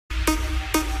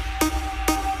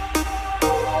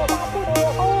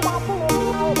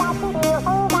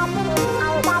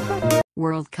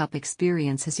World Cup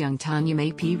experience has young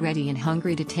Tonumaipea ready and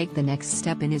hungry to take the next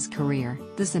step in his career.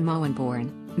 The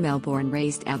Samoan-born,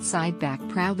 Melbourne-raised outside back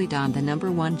proudly donned the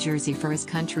number 1 jersey for his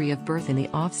country of birth in the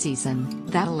off-season.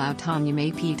 That allowed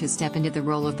Tonumaipea to step into the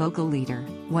role of vocal leader,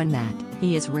 one that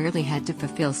he has rarely had to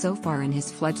fulfill so far in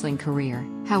his fledgling career.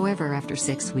 However, after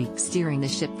 6 weeks steering the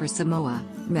ship for Samoa,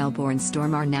 Melbourne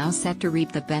Storm are now set to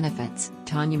reap the benefits.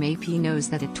 Tonumaipea knows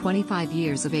that at 25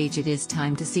 years of age it is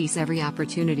time to seize every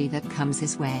opportunity that comes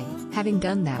his way. Having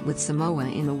done that with Samoa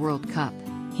in the World Cup,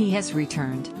 he has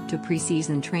returned to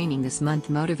pre-season training this month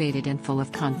motivated and full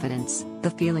of confidence.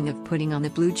 The feeling of putting on the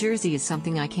blue jersey is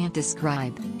something I can't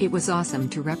describe. It was awesome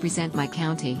to represent my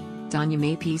county,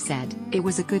 Tonumaipea said. It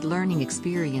was a good learning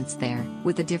experience there.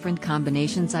 With the different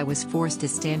combinations I was forced to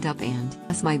stand up and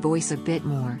use my voice a bit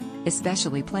more,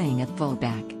 especially playing at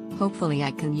fullback. Hopefully I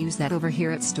can use that over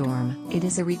here at Storm. It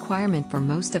is a requirement for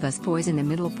most of us boys in the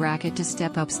middle bracket to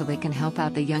step up so they can help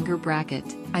out the younger bracket.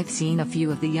 I've seen a few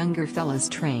of the younger fellas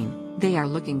train. They are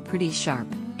looking pretty sharp.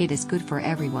 It is good for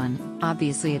everyone.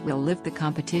 Obviously it will lift the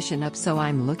competition up, so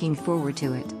I'm looking forward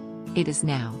to it. It is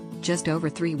now just over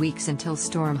 3 weeks until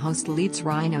Storm host Leeds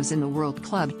Rhinos in the World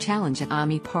Club Challenge at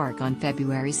AAMI Park on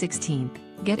February 16.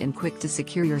 Get in quick to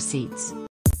secure your seats.